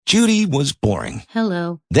Judy was boring.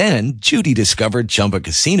 Hello. Then Judy discovered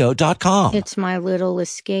ChumbaCasino.com. It's my little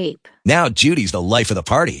escape. Now Judy's the life of the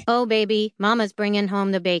party. Oh, baby, mama's bringing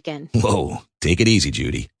home the bacon. Whoa, take it easy,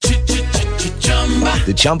 Judy.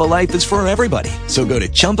 The Chumba life is for everybody. So go to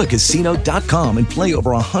ChumbaCasino.com and play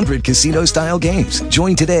over 100 casino-style games.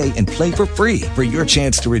 Join today and play for free for your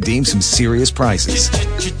chance to redeem some serious prizes.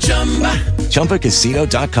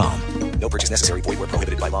 ChumbaCasino.com. No purchase necessary. Void where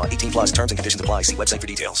prohibited by law. 18 plus terms and conditions apply. See website for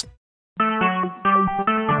details.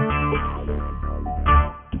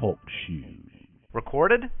 Talk shoes.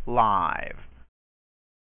 Recorded live.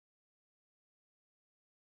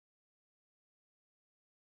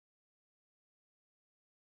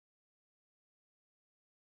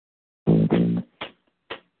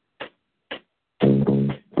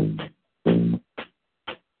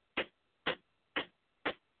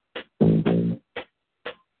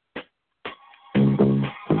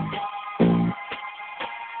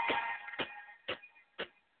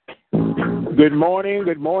 Good morning,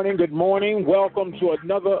 good morning, good morning. Welcome to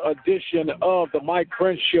another edition of the Mike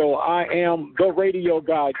Prince Show. I am the radio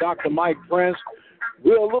guy, Dr. Mike Prince.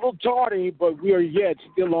 We're a little tardy, but we are yet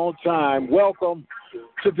still on time. Welcome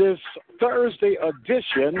to this Thursday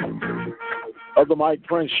edition of the Mike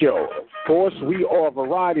Prince Show. Of course, we are a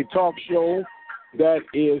variety talk show that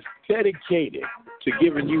is dedicated to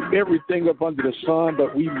giving you everything up under the sun,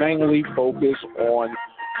 but we mainly focus on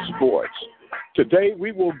sports. Today,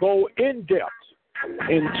 we will go in-depth,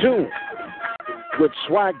 in tune with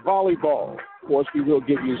SWAC volleyball. Of course, we will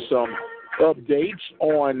give you some updates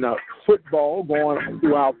on football going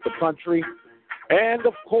throughout the country. And,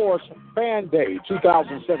 of course, Fan Day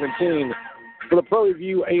 2017 for the Prairie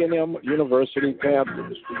View A&M University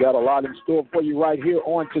Panthers. We got a lot in store for you right here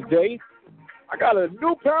on today. I got a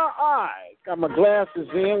new pair of eyes. Got my glasses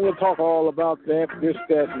in. We'll talk all about that, this,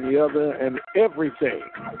 that, and the other, and everything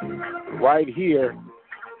right here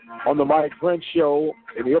on the Mike Prince Show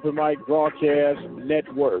and the Open Mic Broadcast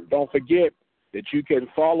Network. Don't forget that you can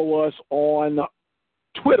follow us on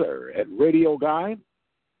Twitter at Radio Guy.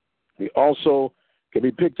 We also can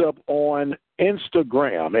be picked up on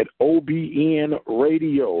Instagram at OBN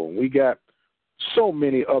Radio. We got so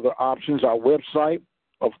many other options. Our website,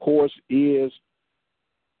 of course, is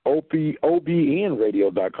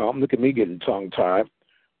OBNradio.com. Look at me getting tongue-tied.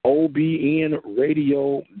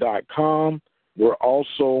 OBNradio.com. We're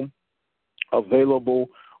also available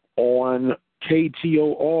on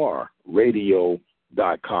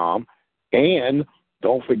KTORradio.com. And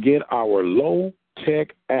don't forget our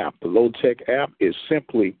low-tech app. The low-tech app is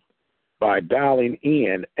simply by dialing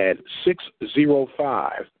in at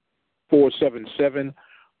 605-477-5066.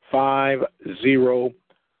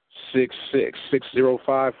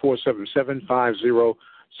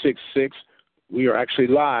 605-477-5066. We are actually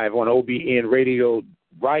live on OBN Radio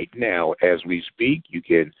right now as we speak. You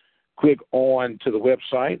can click on to the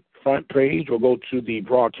website front page or go to the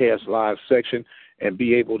broadcast live section and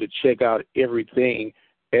be able to check out everything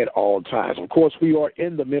at all times. Of course, we are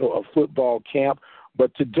in the middle of football camp,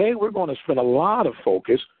 but today we're going to spend a lot of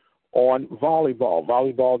focus on volleyball.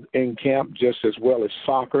 Volleyball in camp just as well as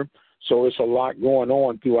soccer. So it's a lot going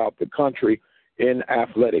on throughout the country in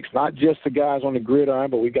athletics. Not just the guys on the gridiron,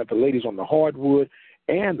 but we got the ladies on the hardwood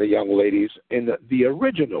and the young ladies in the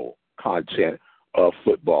original content of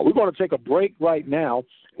football. We're going to take a break right now.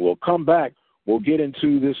 We'll come back. We'll get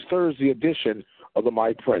into this Thursday edition of the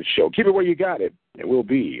Mike Prince Show. Keep it where you got it, and we'll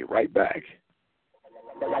be right back.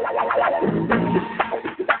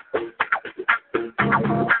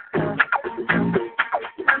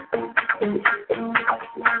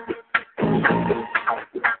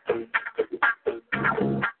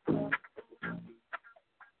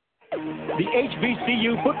 The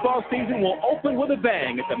HBCU football season will open with a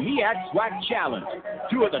bang at the MEAC SWAC Challenge.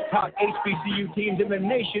 Two of the top HBCU teams in the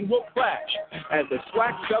nation will clash as the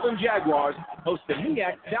SWAC Southern Jaguars host the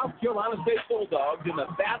MEAC South Carolina State Bulldogs in the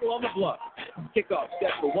Battle on the Bluff. Kickoff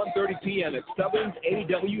set for 1:30 p.m. at Southern's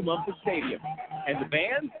AW Memphis Stadium. And the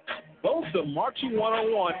band? Both the Marching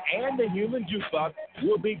 101 and the Human Jukebox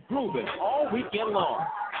will be grooving all weekend long.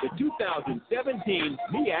 The 2017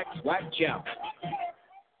 MEAC SWAC Challenge.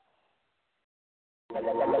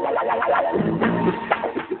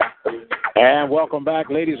 And welcome back,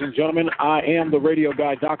 ladies and gentlemen. I am the radio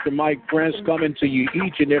guy, Dr. Mike Prince, coming to you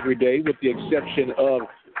each and every day with the exception of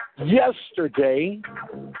yesterday.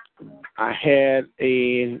 I had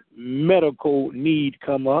a medical need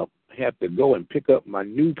come up. I had to go and pick up my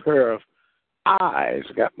new pair of eyes.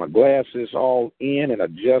 Got my glasses all in and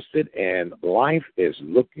adjusted, and life is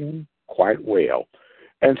looking quite well.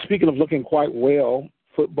 And speaking of looking quite well,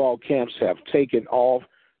 football camps have taken off,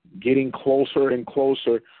 getting closer and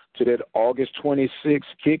closer to that August 26th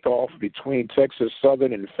kickoff between Texas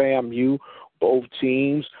Southern and FAMU, both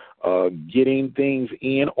teams getting things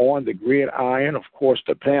in on the gridiron. Of course,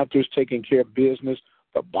 the Panthers taking care of business,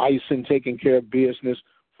 the Bison taking care of business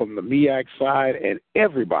from the MEAC side, and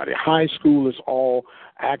everybody. High school is all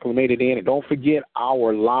acclimated in. And don't forget,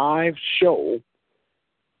 our live show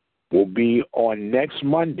will be on next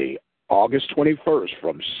Monday, August 21st,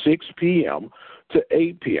 from 6 p.m. to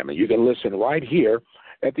 8 p.m. And you can listen right here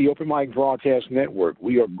at the Open Mic Broadcast Network.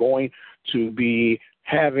 We are going to be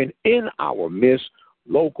having in our midst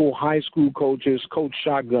local high school coaches, Coach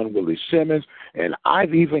Shotgun Willie Simmons, and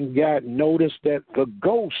I've even got notice that the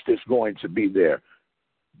Ghost is going to be there.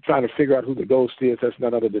 I'm trying to figure out who the Ghost is. That's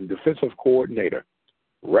none other than defensive coordinator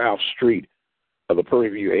Ralph Street of the Prairie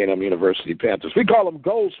View A&M University Panthers. We call him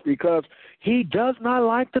Ghost because he does not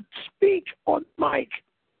like to speak on mic.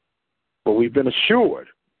 But we've been assured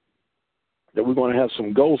that we're going to have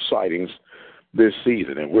some ghost sightings this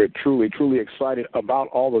season, and we're truly, truly excited about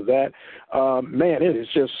all of that. Man, it is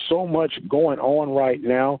just so much going on right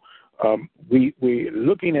now. We're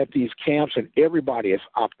looking at these camps, and everybody is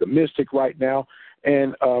optimistic right now,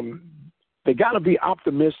 and they got to be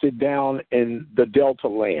optimistic down in the Delta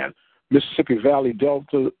land. Mississippi Valley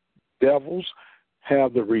Delta Devils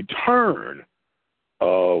have the return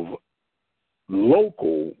of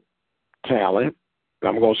local talent.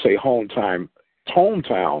 I'm going to say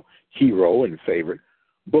hometown hero and favorite,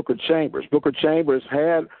 Booker Chambers. Booker Chambers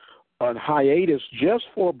had a hiatus just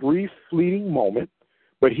for a brief fleeting moment,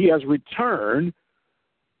 but he has returned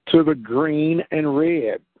to the green and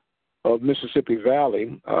red of Mississippi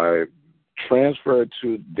Valley, transferred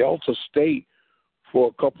to Delta State for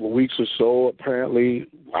a couple of weeks or so. Apparently,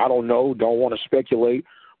 I don't know, don't want to speculate,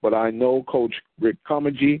 but I know Coach Rick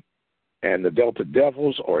Comegee and the Delta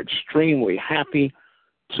Devils are extremely happy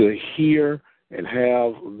to hear and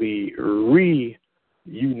have the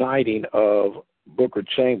reuniting of Booker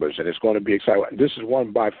Chambers, and it's going to be exciting. This is one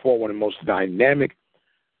of the most dynamic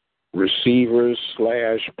receivers /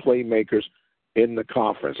 playmakers in the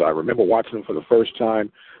conference. I remember watching him for the first time.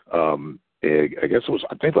 I think it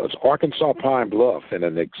was Arkansas Pine Bluff, and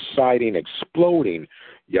an exciting, exploding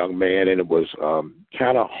young man, and it was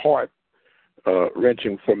kind of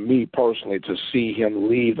heart-wrenching for me personally to see him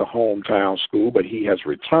leave the hometown school, but he has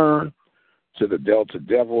returned to the Delta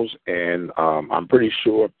Devils, and I'm pretty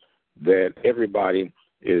sure that everybody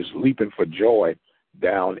is leaping for joy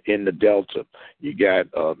down in the Delta. You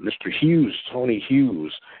got Mr. Hughes, Tony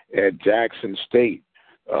Hughes at Jackson State,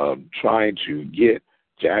 trying to get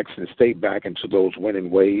Jackson State back into those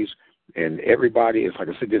winning ways, and everybody is, like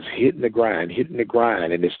I said, just hitting the grind,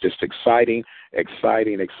 and it's just exciting.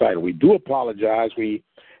 We do apologize. We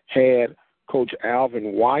had Coach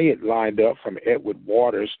Alvin Wyatt lined up from Edward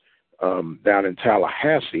Waters down in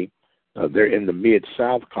Tallahassee. They're in the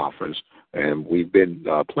Mid-South Conference, and we've been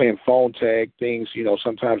playing phone tag. Things,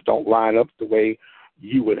 sometimes don't line up the way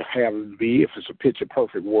you would have it be if it's a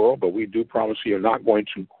picture-perfect world, but we do promise you're not going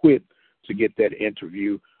to quit to get that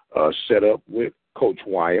interview set up with Coach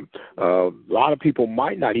Wyatt. A lot of people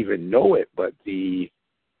might not even know it, but the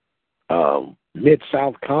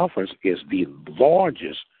Mid-South Conference is the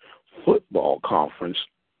largest football conference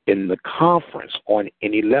in the conference on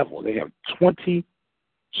any level. They have 20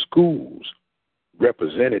 schools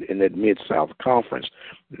represented in that Mid-South Conference.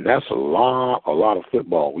 And that's a lot of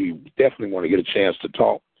football. We definitely want to get a chance to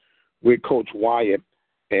talk with Coach Wyatt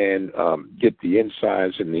and get the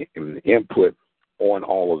insights and the input on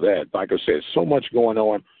all of that. Like I said, so much going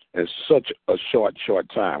on in such a short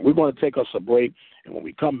time. We're going to take us a break, and when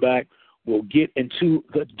we come back, we'll get into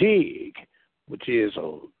the dig, which is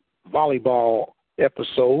a volleyball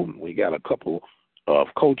episode. We got a couple of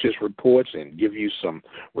coaches' reports and give you some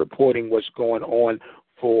reporting what's going on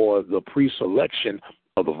for the pre-selection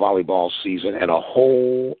of the volleyball season and a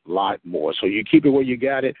whole lot more. So you keep it where you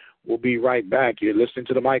got it. We'll be right back. You're listening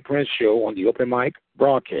to the Mike Prince Show on the Open Mic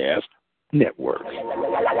Broadcast Network.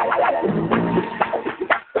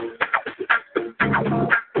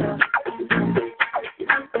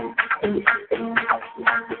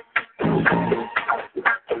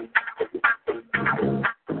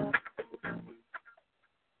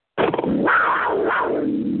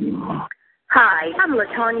 Hi, I'm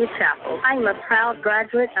LaTanya Chappell. I am a proud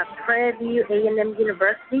graduate of Prairie View A&M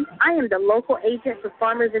University. I am the local agent for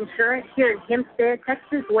Farmers Insurance here in Hempstead,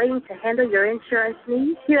 Texas, waiting to handle your insurance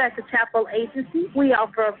needs. Here at the Chappell Agency, we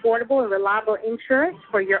offer affordable and reliable insurance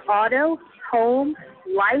for your auto, home,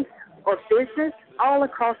 life, or business all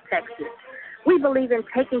across Texas. We believe in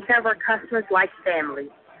taking care of our customers like family.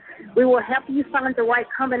 We will help you find the right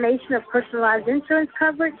combination of personalized insurance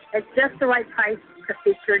coverage at just the right price to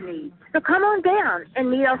fit your needs. So come on down and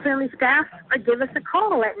meet our friendly staff or give us a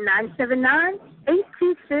call at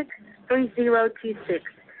 979-826-3026.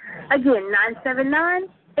 Again,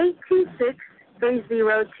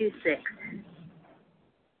 979-826-3026.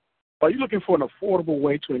 Are you looking for an affordable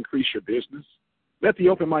way to increase your business? Let the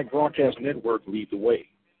Open Mic Broadcast Network lead the way.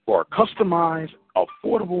 For a customized,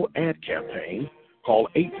 affordable ad campaign, call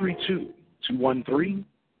 832-213-8824.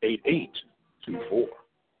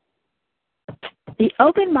 The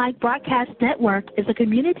Open Mic Broadcast Network is a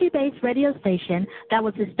community-based radio station that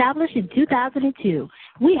was established in 2002.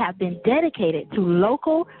 We have been dedicated to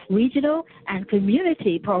local, regional, and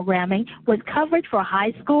community programming with coverage for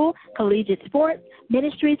high school, collegiate sports,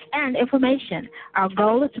 ministries, and information. Our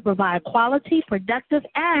goal is to provide quality, productive,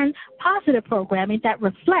 and positive programming that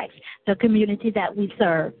reflects the community that we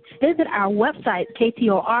serve. Visit our website,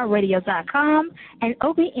 ktorradio.com and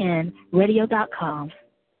obnradio.com.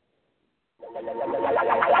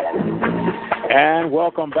 And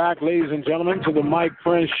welcome back, ladies and gentlemen, to the Mike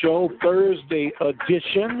Prince Show, Thursday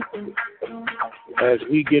edition, as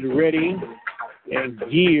we get ready and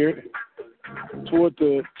geared toward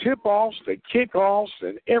the tip-offs, the kickoffs,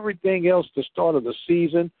 and everything else, the start of the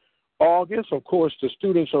season. August, of course, the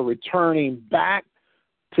students are returning back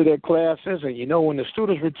to their classes, and you know when the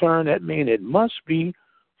students return, that means it must be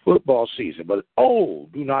football season. But,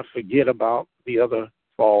 do not forget about the other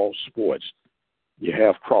fall sports. You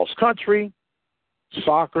have cross-country,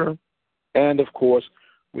 soccer, and, of course,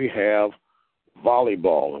 we have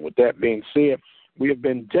volleyball. And with that being said, we have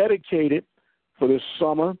been dedicated for this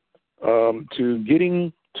summer to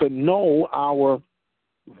getting to know our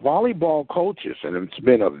volleyball coaches, and it's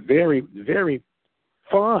been a very, very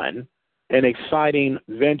fun and exciting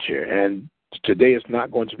venture. And today is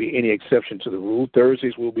not going to be any exception to the rule.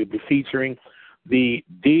 Thursdays we'll be featuring the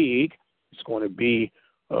Dig. It's going to be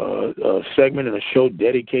a segment and a show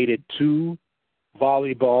dedicated to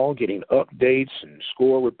volleyball, getting updates and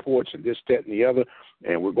score reports and this, that, and the other.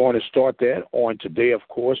 And we're going to start that on today, of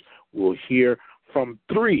course. We'll hear from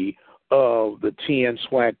 3 of the 10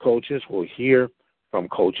 SWAC coaches. We'll hear from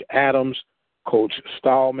Coach Adams, Coach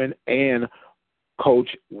Stallman, and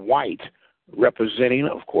Coach White, representing,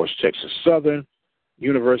 of course, Texas Southern,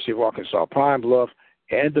 University of Arkansas Pine Bluff,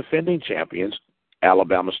 and defending champions,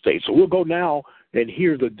 Alabama State. So we'll go now and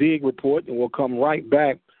hear the Dig report, and we'll come right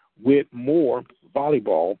back with more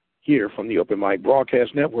volleyball here from the Open Mic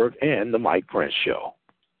Broadcast Network and the Mike Prince Show.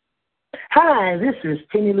 Hi, this is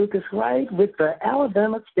Penny Lucas Wright with the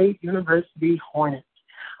Alabama State University Hornets.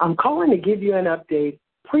 I'm calling to give you an update.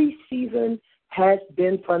 Preseason has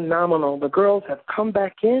been phenomenal. The girls have come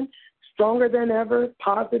back in stronger than ever,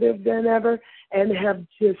 positive than ever, and have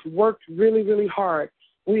just worked really, really hard.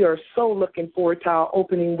 We are so looking forward to our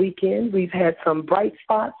opening weekend. We've had some bright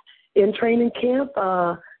spots in training camp,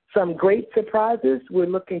 some great surprises. We're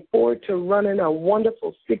looking forward to running a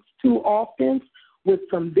wonderful 6-2 offense with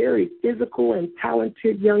some very physical and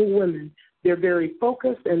talented young women. They're very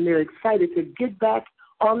focused, and they're excited to get back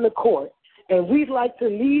on the court. And we'd like to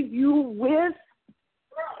leave you with...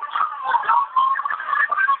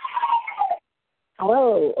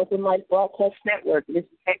 Hello, Open Mic Broadcast Network. This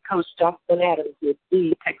is head coach Jonathan Adams with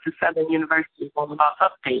the Texas Southern University on about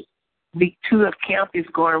update. Week 2 of camp is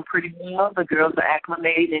going pretty well. The girls are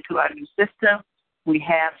acclimated into our new system. We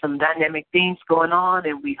have some dynamic things going on,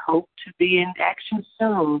 and we hope to be in action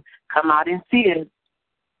soon. Come out and see it.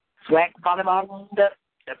 SWAC volleyball round up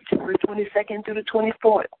September 22nd through the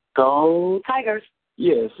 24th. Go Tigers.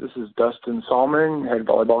 Yes, this is Dustin Salmon, head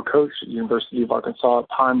volleyball coach at University of Arkansas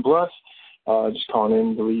Pine Bluff. Just calling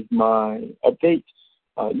in to leave my update.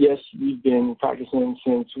 Yes, we've been practicing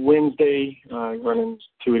since Wednesday, running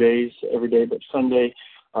 2 days every day but Sunday.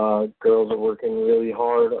 Girls are working really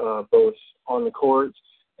hard, both on the court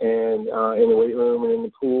and in the weight room and in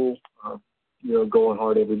the pool, going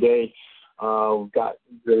hard every day. We've got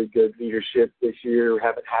really good leadership this year. We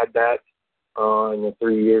haven't had that in the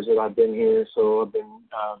 3 years that I've been here, so I've been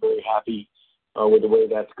very happy with the way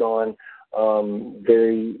that's gone.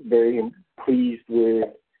 Very, very pleased with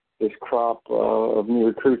this crop of new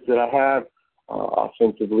recruits that I have.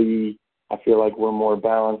 Offensively, I feel like we're more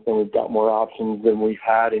balanced and we've got more options than we've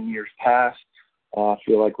had in years past. I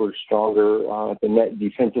feel like we're stronger at the net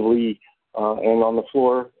defensively and on the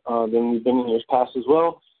floor than we've been in years past as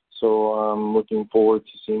well. So I'm looking forward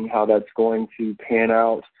to seeing how that's going to pan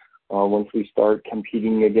out once we start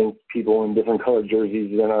competing against people in different colored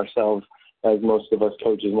jerseys than ourselves. As most of us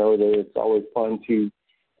coaches know, that it's always fun to,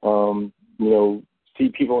 see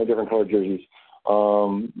people in different colored jerseys.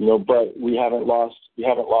 But we haven't lost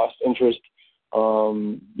interest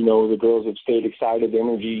The girls have stayed excited. The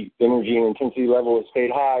energy and intensity level has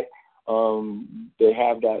stayed high. They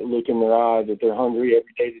have that look in their eye that they're hungry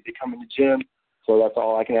every day that they come in the gym. So that's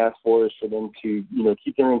all I can ask for is for them to,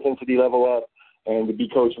 keep their intensity level up and to be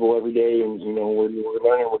coachable every day. And, we're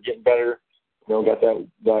learning, we're getting better. Got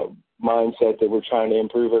that mindset that we're trying to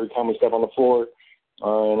improve every time we step on the floor.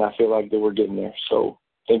 And I feel like that we're getting there. So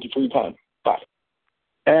thank you for your time. Bye.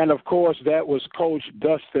 And, of course, that was Coach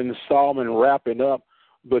Dustin Salmon wrapping up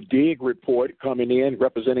the dig report coming in,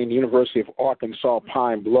 representing the University of Arkansas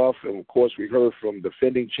Pine Bluff. And, of course, we heard from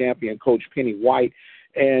defending champion Coach Penny White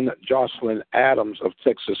and Jocelyn Adams of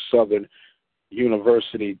Texas Southern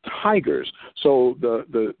University Tigers. So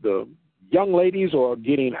the young ladies are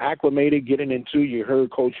getting acclimated, getting into, you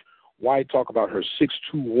heard Coach White talk about her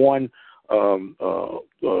 6-2-1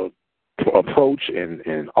 approach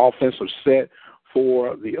and offensive set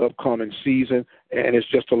for the upcoming season. And it's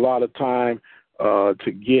just a lot of time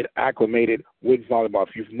to get acclimated with volleyball.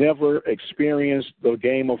 If you've never experienced the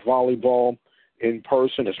game of volleyball in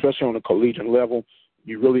person, especially on a collegiate level,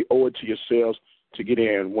 you really owe it to yourselves to get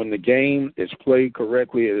in. When the game is played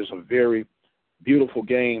correctly, it is a very beautiful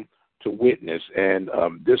game to witness. And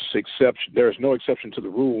there is no exception to the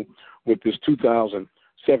rule with this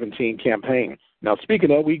 2017 campaign. Now, speaking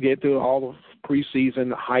of, we get to all the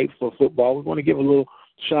preseason hype for football. We want to give a little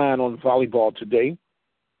shine on volleyball today.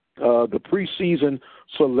 The preseason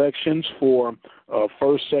selections for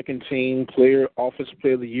first, second team player, offensive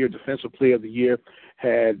player of the year, defensive player of the year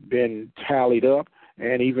had been tallied up,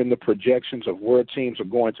 and even the projections of where teams are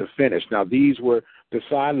going to finish. Now, these were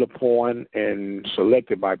decided upon and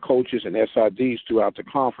selected by coaches and SIDs throughout the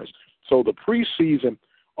conference. So the preseason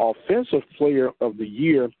offensive player of the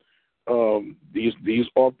year, these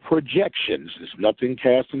are projections. There's nothing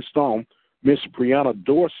cast in stone. Miss Brianna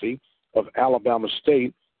Dorsey of Alabama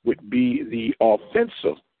State would be the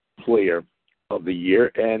offensive player of the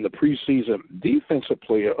year, and the preseason defensive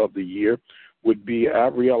player of the year would be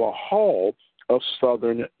Abriella Hall of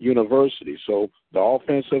Southern University. So the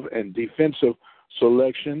offensive and defensive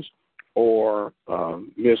selections are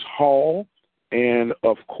Miss Hall and,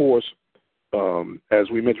 of course, as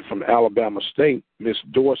we mentioned from Alabama State, Miss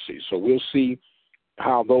Dorsey. So we'll see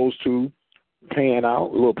how those two pan out.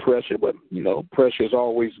 A little pressure, but, pressure is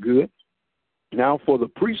always good. Now for the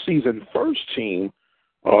preseason first team,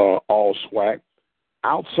 all SWAC,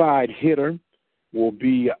 outside hitter will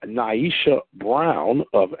be Naisha Brown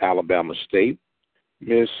of Alabama State,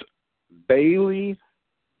 Miss Bailey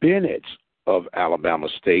Bennett of Alabama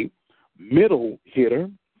State, middle hitter,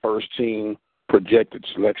 first team projected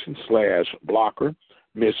selection / blocker,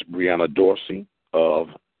 Miss Brianna Dorsey of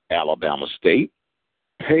Alabama State,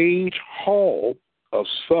 Paige Hall of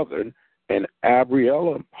Southern, and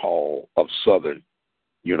Abriella Hall of Southern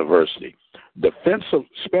University. Defensive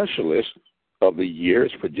specialist of the year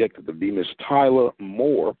is projected to be Miss Tyler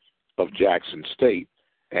Moore of Jackson State,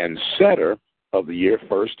 and setter of the year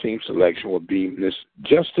first team selection will be Miss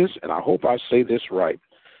Justice, and I hope I say this right,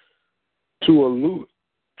 Tualuga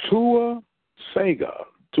Sega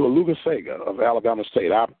of Alabama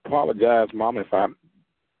State. I apologize, Mom, if I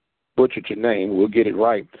butchered your name. We'll get it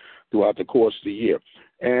right throughout the course of the year.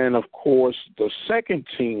 And, of course, the second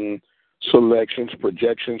team selections,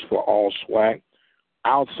 projections for all SWAC,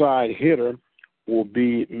 outside hitter will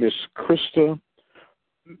be Miss Krista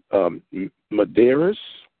Medeiros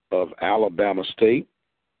of Alabama State,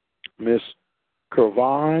 Miss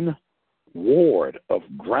Kervon Ward of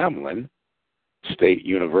Grambling State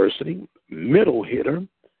University. Middle hitter,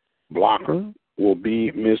 blocker, will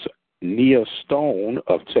be Miss Nia Stone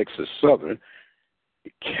of Texas Southern,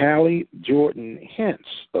 Callie Jordan Hentz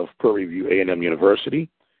of Prairie View A&M University,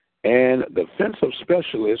 and defensive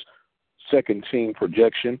specialist, second team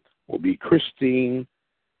projection, will be Christine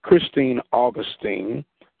Augustine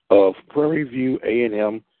of Prairie View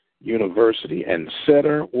A&M University, and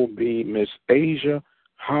setter will be Miss Asia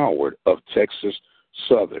Howard of Texas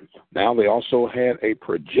Southern. Now, they also had a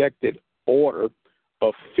projected order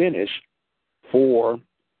of finish for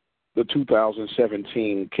the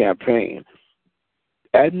 2017 campaign.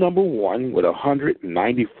 At number one, with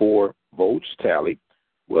 194 votes tallied,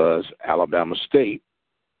 was Alabama State.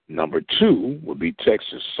 Number two would be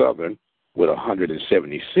Texas Southern with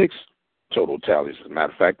 176 total tallies. As a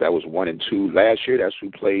matter of fact, that was 1 and 2 last year. That's who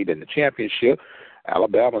played in the championship.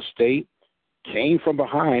 Alabama State came from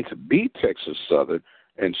behind to beat Texas Southern,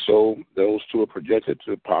 and so those two are projected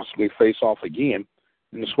to possibly face off again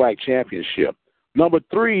in the SWAC championship. Number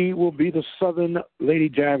three will be the Southern Lady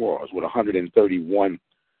Jaguars with 131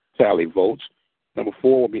 tally votes. Number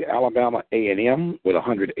four will be Alabama A&M with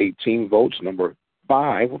 118 votes. Number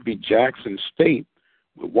 5 will be Jackson State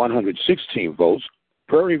with 116 votes.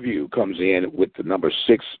 Prairie View comes in with the number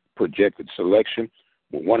 6 projected selection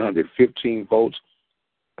with 115 votes.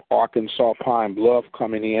 Arkansas Pine Bluff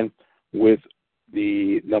coming in with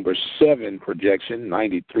the number 7 projection,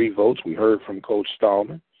 93 votes. We heard from Coach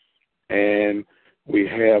Stallman. And we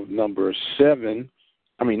have number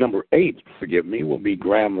 8, will be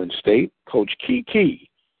Grambling State, Coach Kiki.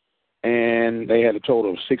 And they had a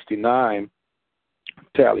total of 69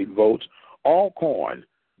 tallied votes. Alcorn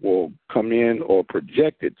will come in, or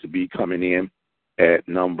projected to be coming in, at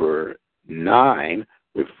number 9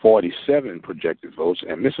 with 47 projected votes.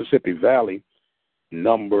 And Mississippi Valley,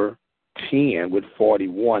 number 10 with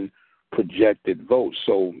 41 projected votes.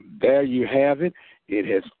 So there you have it. It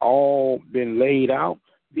has all been laid out.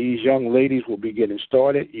 These young ladies will be getting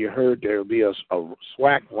started. You heard there will be a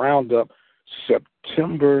SWAC roundup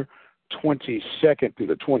September 22nd through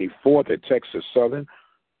the 24th at Texas Southern,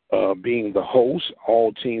 being the host.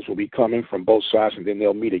 All teams will be coming from both sides, and then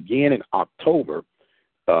they'll meet again in October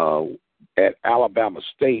at Alabama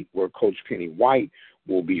State, where Coach Penny White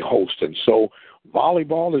will be hosting. So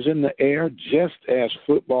volleyball is in the air just as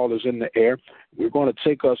football is in the air. We're going to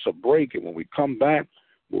take us a break, and when we come back,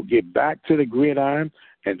 we'll get back to the gridiron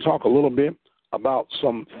and talk a little bit about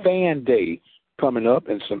some fan day coming up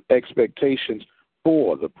and some expectations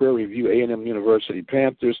for the Prairie View A&M University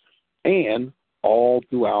Panthers and all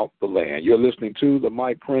throughout the land. You're listening to the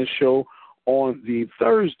Mike Prince Show on the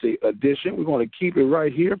Thursday edition. We're going to keep it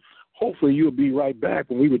right here. Hopefully you'll be right back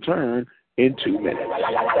when we return in 2 minutes.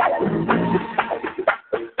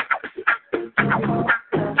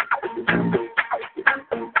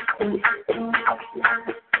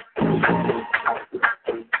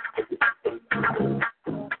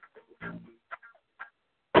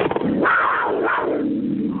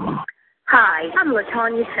 Hi, I'm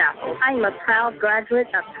LaTanya Chapel. I am a proud graduate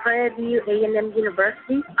of Prairie View A&M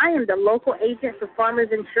University. I am the local agent for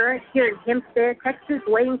Farmers Insurance here in Hempstead, Texas,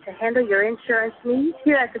 waiting to handle your insurance needs.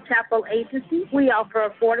 Here at the Chapel Agency, we offer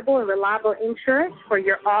affordable and reliable insurance for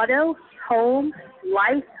your auto, home,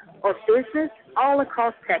 life, or business all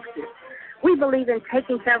across Texas. We believe in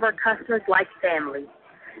taking care of our customers like family.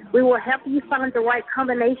 We will help you find the right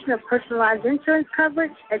combination of personalized insurance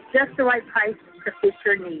coverage at just the right price to fit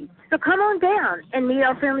your needs. So come on down and meet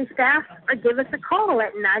our friendly staff or give us a call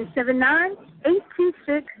at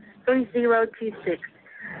 979-826-3026.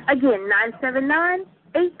 Again,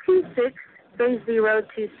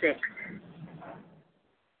 979-826-3026.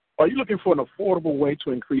 Are you looking for an affordable way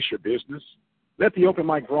to increase your business? Let the Open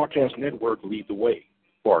Mic Broadcast Network lead the way.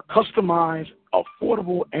 For a customized,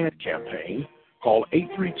 affordable ad campaign, call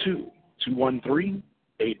 832-213-8824.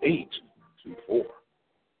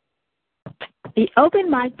 The Open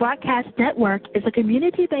Mic Broadcast Network is a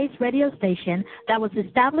community-based radio station that was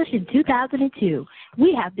established in 2002.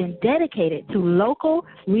 We have been dedicated to local,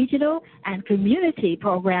 regional, and community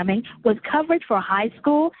programming with coverage for high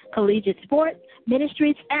school, collegiate sports,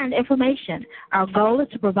 ministries, and information. Our goal is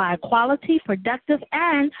to provide quality, productive,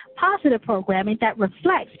 and positive programming that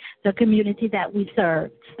reflects the community that we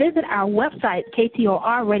serve. Visit our website,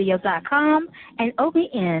 ktorradio.com and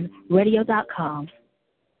OBN-radio.com.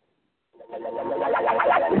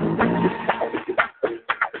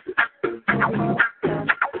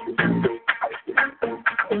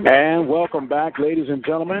 And welcome back, ladies and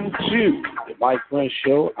gentlemen, to the Mike Prince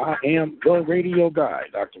Show. I am the radio guy,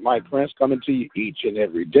 Dr. Mike Prince, coming to you each and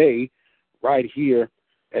every day right here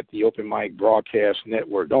at the Open Mic Broadcast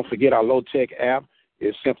Network. Don't forget our low-tech app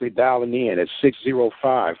is simply dialing in at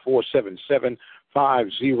 605-477-5066.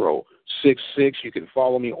 You can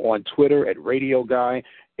follow me on Twitter at Radio Guy.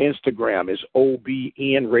 Instagram is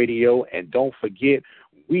OBN Radio. And don't forget,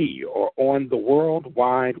 we are on the World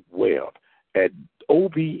Wide Web at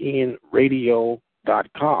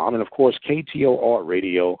OBNradio.com and, of course,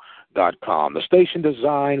 KTORradio.com. The station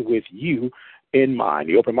designed with you in mind.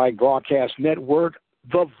 The Open Mic Broadcast Network,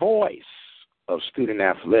 the voice of student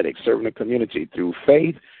athletics, serving the community through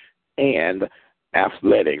faith and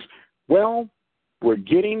athletics. Well, we're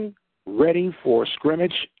getting ready for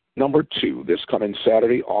scrimmage number 2 this coming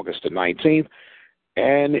Saturday, August the 19th,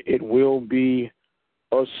 and it will be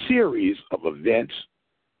a series of events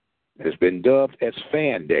that has been dubbed as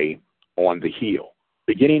Fan Day on the Hill.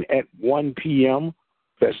 Beginning at 1 p.m.,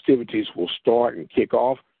 festivities will start and kick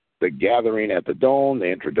off. The gathering at the Dome, the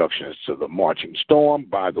introductions to the Marching Storm,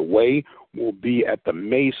 by the way, will be at the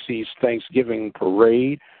Macy's Thanksgiving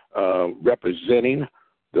Parade, representing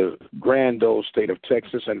the grand old state of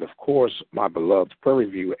Texas, and, of course, my beloved Prairie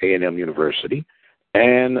View A&M University,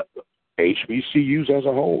 and HBCUs as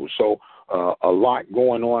a whole. So a lot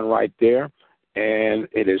going on right there. and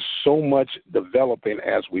it is so much developing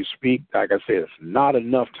as we speak. Like I said, it's not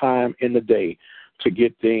enough time in the day to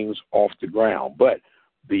get things off the ground. But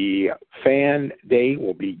the fan day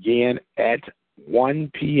will begin at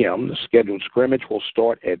 1 p.m. The scheduled scrimmage will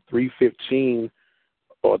start at 3:15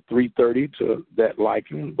 or 3:30 to that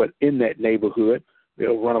liking, but in that neighborhood.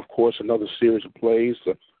 They'll run, of course, another series of plays.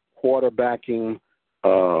 The quarterbacking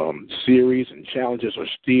series and challenges are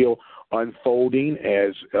still unfolding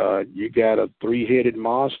as you got a three-headed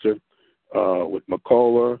monster with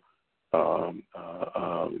McCullough.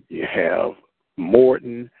 You have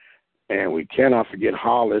Morton, and we cannot forget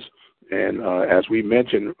Hollis. And as we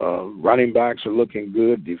mentioned, running backs are looking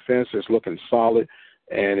good. Defense is looking solid.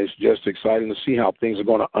 And it's just exciting to see how things are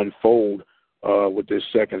going to unfold with this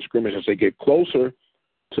second scrimmage as they get closer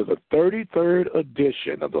to the 33rd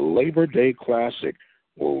edition of the Labor Day Classic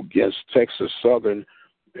against Texas Southern.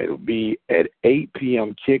 It'll be at 8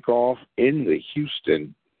 p.m. kickoff in the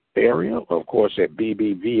Houston area, of course, at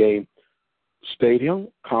BBVA Stadium,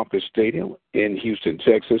 Compass Stadium in Houston,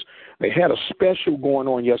 Texas. They had a special going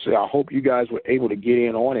on yesterday. I hope you guys were able to get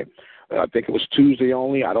in on it. I think it was Tuesday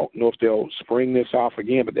only. I don't know if they'll spring this off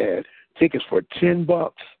again, but they had tickets for $10.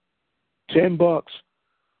 $10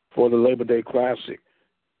 for the Labor Day Classic.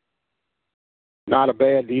 Not a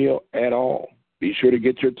bad deal at all. Be sure to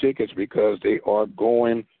get your tickets because they are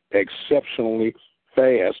going exceptionally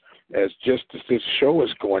fast, as just as this show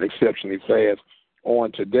is going exceptionally fast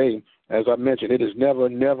on today. As I mentioned, it is never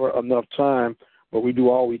enough time, but we do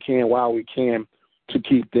all we can while we can to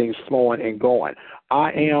keep things flowing and going.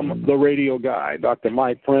 I am the radio guy, Dr.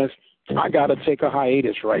 Mike Prince. I got to take a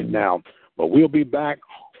hiatus right now, but we'll be back,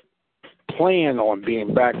 plan on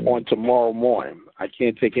being back on tomorrow morning. I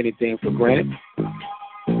can't take anything for granted,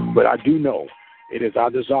 but I do know it is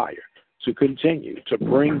our desire to continue to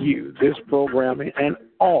bring you this programming and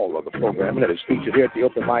all of the programming that is featured here at the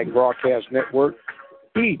Open Mic Broadcast Network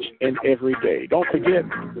each and every day. Don't forget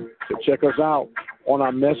to check us out on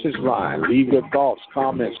our message line. Leave your thoughts,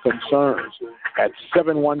 comments, concerns at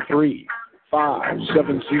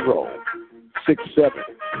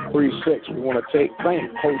 713-570-6736. We want to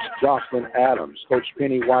thank Coach Jocelyn Adams, Coach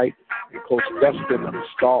Penny White, and Coach Dustin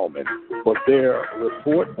Stallman for their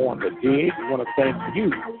report on the dig. We want to thank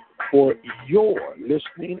you for your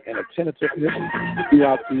listening and attentiveness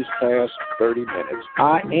throughout these past 30 minutes.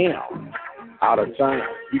 I am out of time.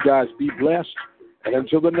 You guys be blessed. And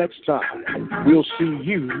until the next time, we'll see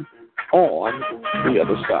you on the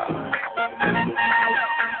other side.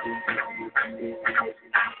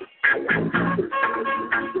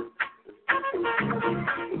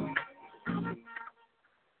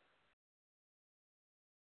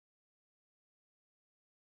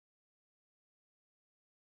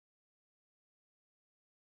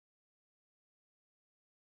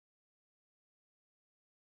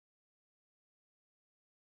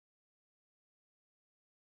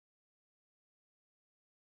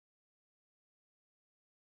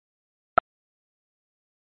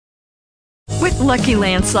 With Lucky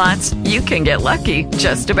Land Slots, you can get lucky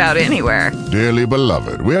just about anywhere. Dearly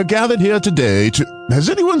beloved, we are gathered here today to... Has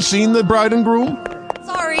anyone seen the bride and groom?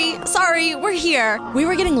 Sorry, we're here. We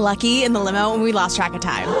were getting lucky in the limo and we lost track of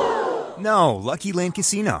time. No, Lucky Land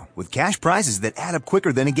Casino, with cash prizes that add up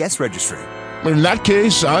quicker than a guest registry. In that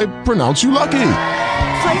case, I pronounce you lucky.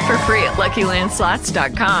 Play for free at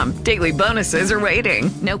LuckyLandSlots.com. Daily bonuses are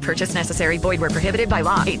waiting. No purchase necessary. Void where prohibited by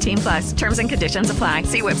law. 18+. Terms and conditions apply.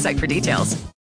 See website for details.